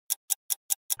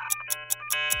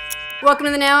Welcome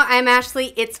to the Now, I'm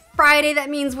Ashley. It's Friday, that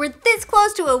means we're this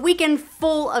close to a weekend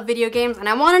full of video games, and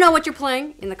I want to know what you're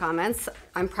playing in the comments.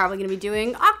 I'm probably going to be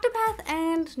doing Octopath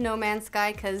and No Man's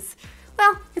Sky, because,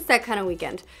 well, it's that kind of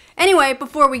weekend. Anyway,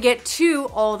 before we get to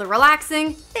all the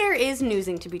relaxing, there is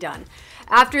newsing to be done.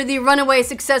 After the runaway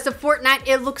success of Fortnite,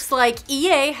 it looks like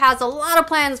EA has a lot of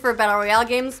plans for Battle Royale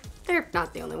games. They're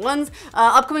not the only ones.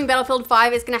 Upcoming Battlefield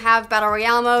 5 is going to have Battle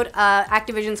Royale mode.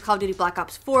 Activision's Call of Duty Black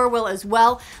Ops 4 will as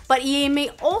well. But EA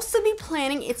may also be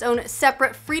planning its own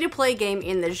separate free-to-play game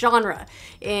in the genre.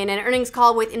 In an earnings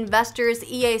call with investors,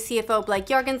 EA CFO Blake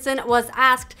Jorgensen was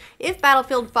asked if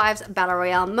Battlefield 5's Battle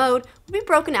Royale mode would be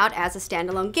broken out as a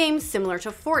standalone game similar to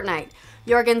Fortnite.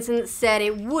 Jorgensen said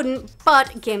it wouldn't,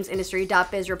 but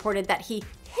GamesIndustry.biz reported that he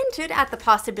hinted at the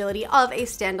possibility of a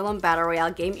standalone Battle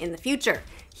Royale game in the future.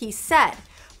 He said,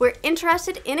 "We're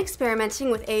interested in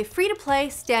experimenting with a free-to-play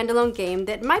standalone game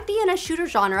that might be in a shooter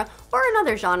genre or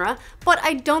another genre, but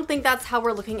I don't think that's how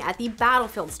we're looking at the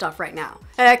Battlefield stuff right now."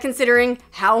 Considering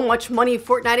how much money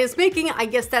Fortnite is making, I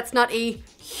guess that's not a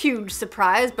huge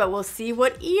surprise, but we'll see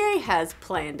what EA has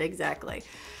planned exactly.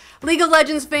 League of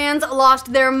Legends fans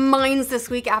lost their minds this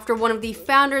week after one of the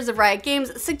founders of Riot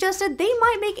Games suggested they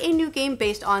might make a new game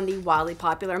based on the wildly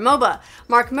popular MOBA.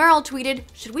 Mark Merrill tweeted,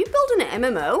 "Should we build an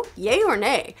MMO? Yay or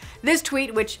nay?" This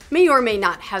tweet, which may or may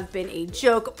not have been a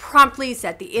joke, promptly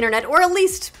set the internet, or at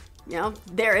least,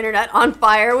 their internet, on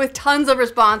fire with tons of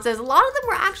responses. A lot of them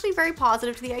were actually very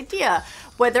positive to the idea.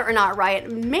 Whether or not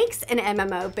Riot makes an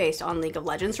MMO based on League of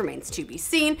Legends remains to be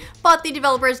seen, but the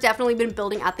developer has definitely been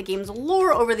building out the game's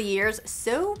lore over the years,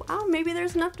 so maybe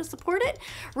there's enough to support it.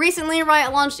 Recently,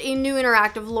 Riot launched a new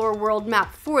interactive lore world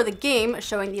map for the game,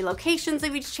 showing the locations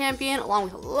of each champion, along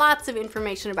with lots of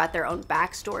information about their own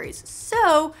backstories.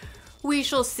 So, we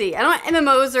shall see. I know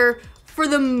MMOs are, for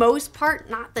the most part,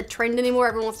 not the trend anymore.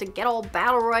 Everyone wants to get all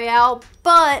Battle Royale,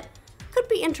 but could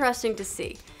be interesting to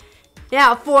see.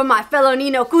 Now, for my fellow Ni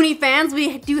no Kuni fans,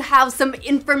 we do have some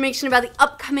information about the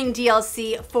upcoming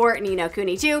DLC for Ni no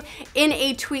Kuni 2. In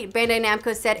a tweet, Bandai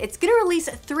Namco said it's going to release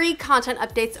 3 content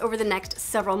updates over the next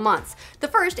several months. The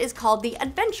first is called the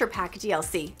Adventure Pack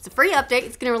DLC. It's a free update.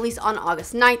 It's going to release on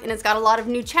August 9th, and it's got a lot of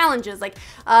new challenges, like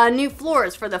new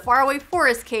floors for the Faraway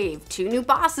Forest Cave, 2 new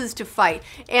bosses to fight,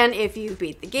 and if you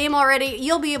beat the game already,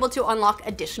 you'll be able to unlock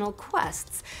additional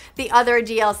quests. The other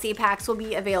DLC packs will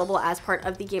be available as part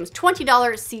of the game's $20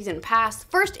 season pass.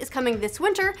 First is coming this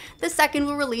winter, the second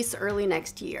will release early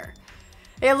next year.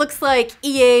 It looks like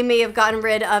EA may have gotten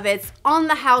rid of its On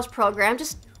the House program,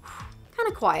 just kind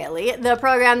of quietly, the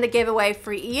program that gave away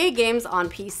free EA games on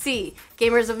PC.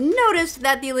 Gamers have noticed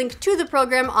that the link to the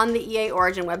program on the EA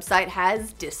Origin website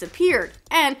has disappeared,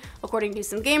 and according to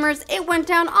some gamers, it went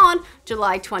down on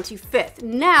July 25th.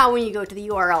 Now, when you go to the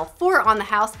URL for On the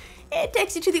House, it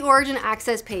takes you to the Origin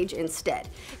Access page instead.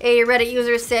 A Reddit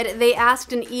user said they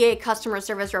asked an EA customer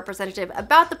service representative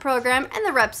about the program, and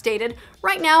the rep stated,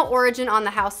 "Right now, Origin On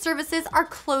the House services are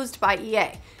closed by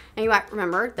EA." And you might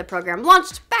remember the program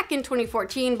launched back in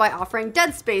 2014 by offering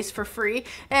Dead Space for free,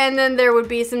 and then there would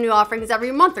be some new offerings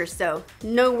every month or so.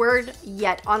 No word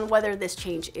yet on whether this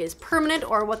change is permanent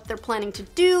or what they're planning to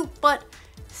do, but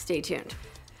stay tuned.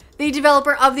 The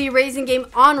developer of the racing game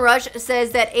Onrush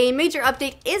says that a major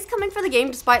update is coming for the game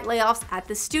despite layoffs at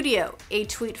the studio. A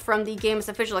tweet from the game's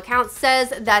official account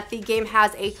says that the game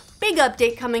has a big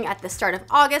update coming at the start of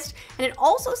August, and it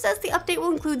also says the update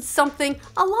will include something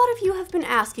a lot of you have been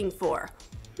asking for.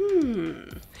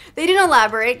 They didn't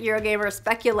elaborate. Eurogamer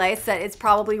speculates that it's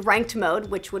probably ranked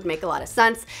mode, which would make a lot of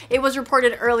sense. It was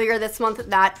reported earlier this month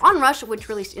that Onrush, which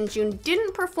released in June,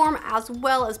 didn't perform as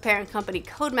well as parent company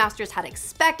Codemasters had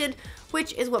expected,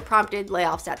 which is what prompted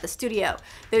layoffs at the studio.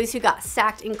 Those who got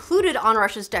sacked included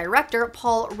Onrush's director,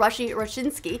 Paul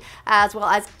Rushy-Roshinsky, as well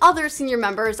as other senior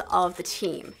members of the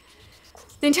team.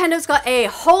 Nintendo's got a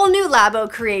whole new Labo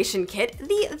creation kit,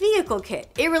 the Vehicle Kit.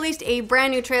 It released a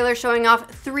brand new trailer showing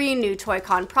off 3 new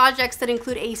Toy-Con projects that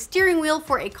include a steering wheel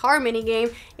for a car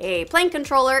minigame, a plane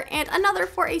controller, and another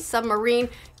for a submarine.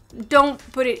 Don't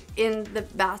put it in the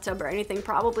bathtub or anything,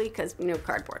 probably, because,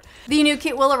 cardboard. The new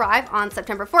kit will arrive on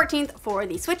September 14th for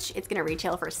the Switch. It's going to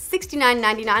retail for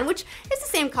 $69.99, which is the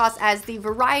same cost as the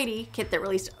Variety kit that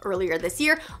released earlier this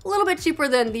year, a little bit cheaper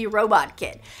than the Robot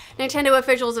kit. Nintendo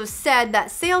officials have said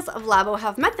that sales of Labo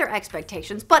have met their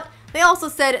expectations, but they also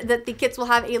said that the kits will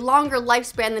have a longer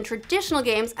lifespan than traditional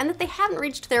games and that they haven't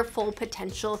reached their full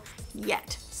potential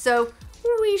yet. So,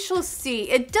 we shall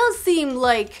see. It does seem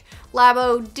like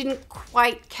Labo didn't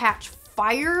quite catch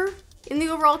fire in the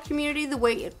overall community the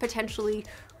way it potentially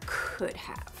could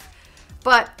have.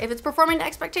 But if it's performing to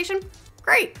expectation,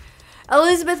 great.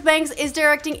 Elizabeth Banks is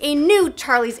directing a new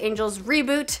Charlie's Angels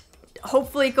reboot.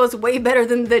 Hopefully it goes way better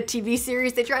than the TV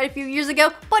series they tried a few years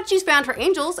ago, but she's found her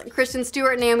angels. Kristen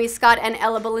Stewart, Naomi Scott, and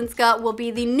Ella Balinska will be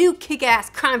the new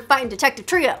kick-ass crime-fighting detective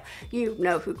trio. You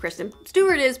know who Kristen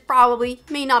Stewart is, probably.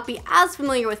 May not be as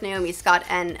familiar with Naomi Scott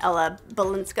and Ella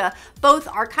Balinska. Both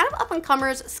are kind of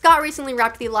up-and-comers. Scott recently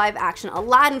wrapped the live-action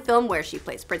Aladdin film where she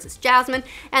plays Princess Jasmine,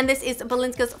 and this is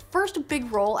Balinska's first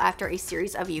big role after a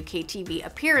series of UK TV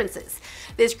appearances.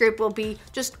 This group will be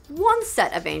just one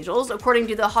set of angels, according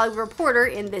to the Hollywood Reporter.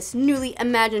 In this newly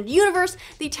imagined universe,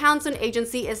 the Townsend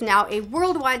Agency is now a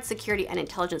worldwide security and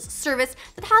intelligence service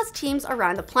that has teams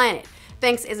around the planet.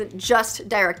 Banks isn't just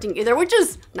directing either, which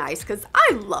is nice because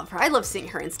I love her. I love seeing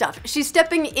her in stuff. She's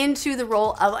stepping into the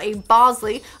role of a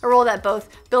Bosley, a role that both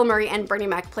Bill Murray and Bernie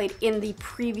Mac played in the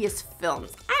previous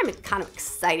films. I'm kind of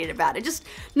excited about it. Just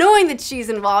knowing that she's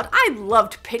involved. I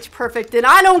loved Pitch Perfect, and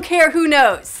I don't care who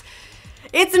knows.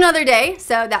 It's another day,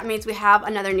 so that means we have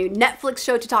another new Netflix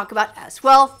show to talk about as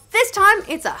well. This time,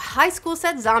 it's a high school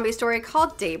set zombie story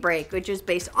called Daybreak, which is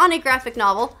based on a graphic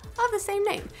novel of the same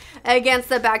name. Against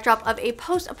the backdrop of a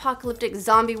post-apocalyptic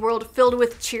zombie world filled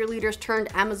with cheerleaders turned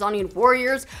Amazonian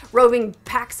warriors, roving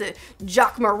packs of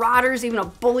jock marauders, even a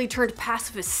bully turned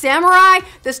pacifist samurai,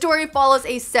 the story follows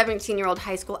a 17-year-old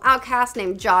high school outcast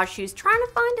named Josh who's trying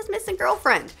to find his missing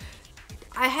girlfriend.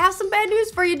 I have some bad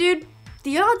news for you, dude.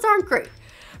 The odds aren't great.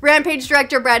 Rampage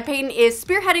director Brad Payton is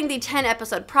spearheading the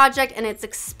 10-episode project, and it's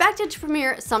expected to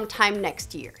premiere sometime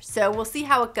next year. So we'll see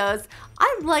how it goes.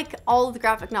 I like all of the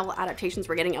graphic novel adaptations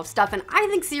we're getting of stuff, and I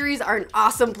think series are an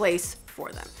awesome place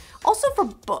for them. Also for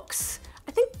books.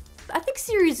 I think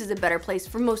series is a better place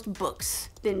for most books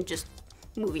than just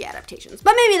movie adaptations,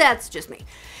 but maybe that's just me.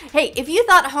 Hey, if you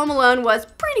thought Home Alone was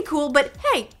pretty cool, but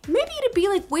hey, maybe it'd be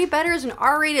like way better as an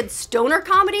R-rated stoner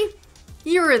comedy,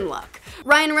 you're in luck.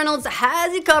 Ryan Reynolds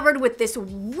has you covered with this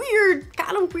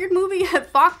kind of weird movie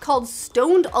at Fox called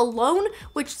Stoned Alone,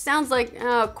 which sounds like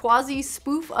a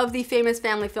quasi-spoof of the famous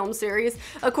family film series.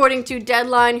 According to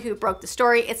Deadline, who broke the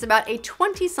story, it's about a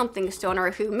 20-something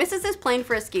stoner who misses his plane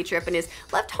for a ski trip and is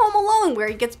left home alone, where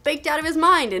he gets baked out of his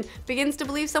mind and begins to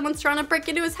believe someone's trying to break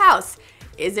into his house.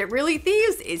 Is it really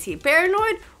thieves? Is he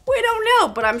paranoid? We don't know,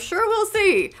 but I'm sure we'll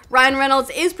see. Ryan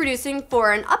Reynolds is producing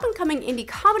for an up-and-coming indie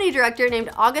comedy director named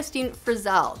Augustine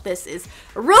Frizzell. This is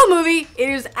a real movie. It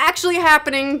is actually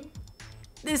happening.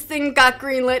 This thing got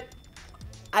greenlit.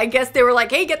 I guess they were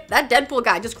like, hey, get that Deadpool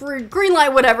guy. Just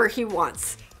greenlight whatever he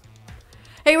wants.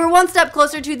 Hey, we're one step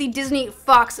closer to the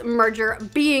Disney-Fox merger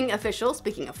being official,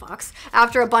 speaking of Fox.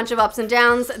 After a bunch of ups and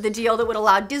downs, the deal that would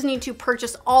allow Disney to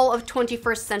purchase all of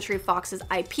 21st Century Fox's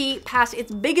IP passed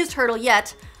its biggest hurdle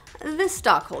yet, the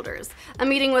stockholders. A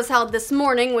meeting was held this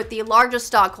morning with the largest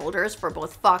stockholders for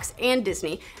both Fox and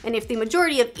Disney, and if the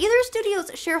majority of either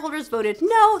studio's shareholders voted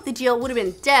no, the deal would have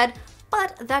been dead,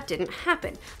 but that didn't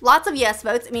happen. Lots of yes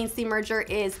votes means the merger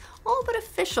is all but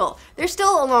official. There's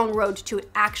still a long road to it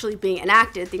actually being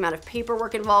enacted. The amount of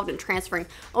paperwork involved in transferring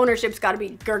ownership's got to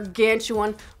be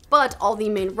gargantuan, but all the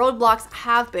main roadblocks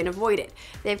have been avoided.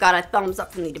 They've got a thumbs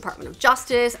up from the Department of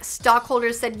Justice,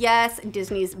 stockholders said yes,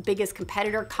 Disney's biggest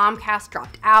competitor, Comcast,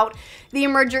 dropped out. The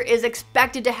merger is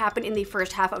expected to happen in the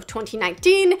first half of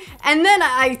 2019, and then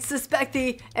I suspect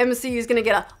the MCU is gonna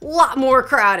get a lot more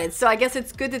crowded, so I guess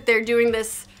it's good that they're doing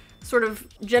this sort of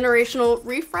generational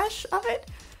refresh of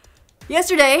it.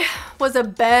 Yesterday was a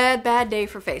bad day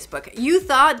for Facebook. You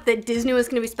thought that Disney was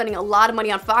going to be spending a lot of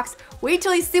money on Fox? Wait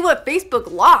till you see what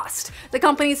Facebook lost. The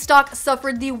company's stock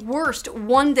suffered the worst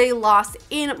one-day loss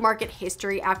in market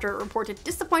history after it reported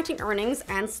disappointing earnings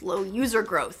and slow user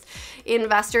growth.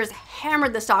 Investors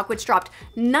hammered the stock, which dropped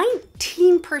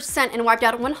 19% and wiped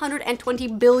out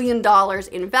 $120 billion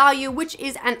in value, which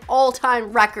is an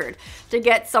all-time record. To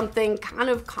get something kind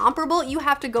of comparable, you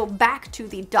have to go back to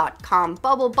the dot-com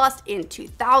bubble bust in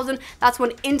 2000. That's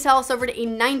when Intel suffered a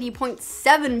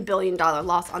 $90.7 billion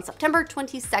loss on September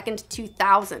 22nd,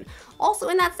 2000. Also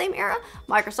in that same era,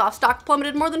 Microsoft stock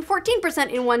plummeted more than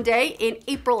 14% in one day in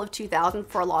April of 2000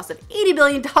 for a loss of $80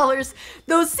 billion.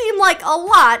 Those seem like a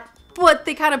lot, but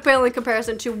they kind of pale in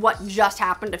comparison to what just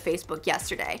happened to Facebook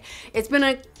yesterday. It's been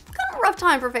a kind of rough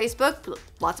time for Facebook.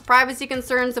 Lots of privacy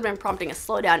concerns have been prompting a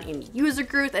slowdown in user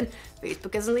growth, and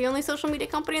Facebook isn't the only social media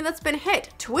company that's been hit.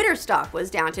 Twitter stock was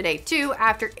down today too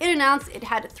after it announced it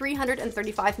had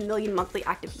 335 million monthly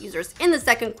active users in the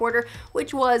second quarter,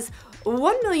 which was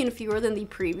 1 million fewer than the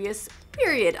previous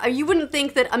period. You wouldn't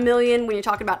think that a million, when you're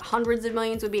talking about hundreds of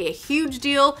millions, would be a huge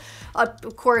deal.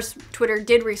 Of course, Twitter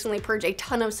did recently purge a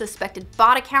ton of suspected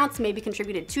bot accounts, maybe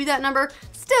contributed to that number.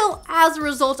 Still, as a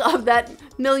result of that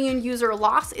million million user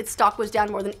loss. Its stock was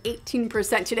down more than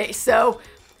 18% today. So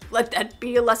let that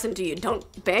be a lesson to you.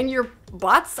 Don't ban your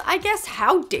bots, I guess.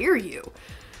 How dare you?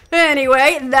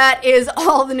 Anyway, that is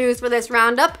all the news for this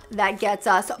roundup. That gets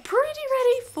us pretty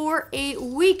ready for a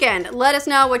weekend. Let us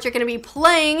know what you're going to be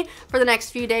playing for the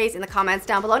next few days in the comments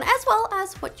down below, and as well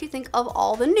as what you think of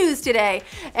all the news today.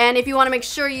 And if you want to make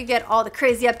sure you get all the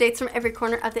crazy updates from every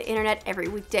corner of the internet every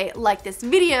weekday like this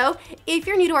video, if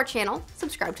you're new to our channel,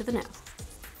 subscribe to the now.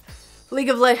 League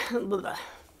of Legends.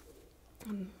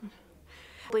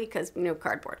 Because, you know,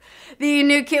 cardboard. The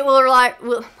new kit will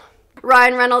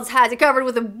Ryan Reynolds has it covered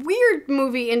with a weird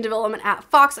movie in development at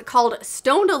Fox called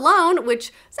Stoned Alone,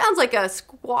 which sounds like a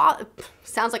Squazza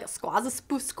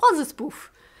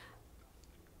spoof.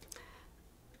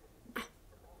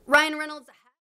 Ryan Reynolds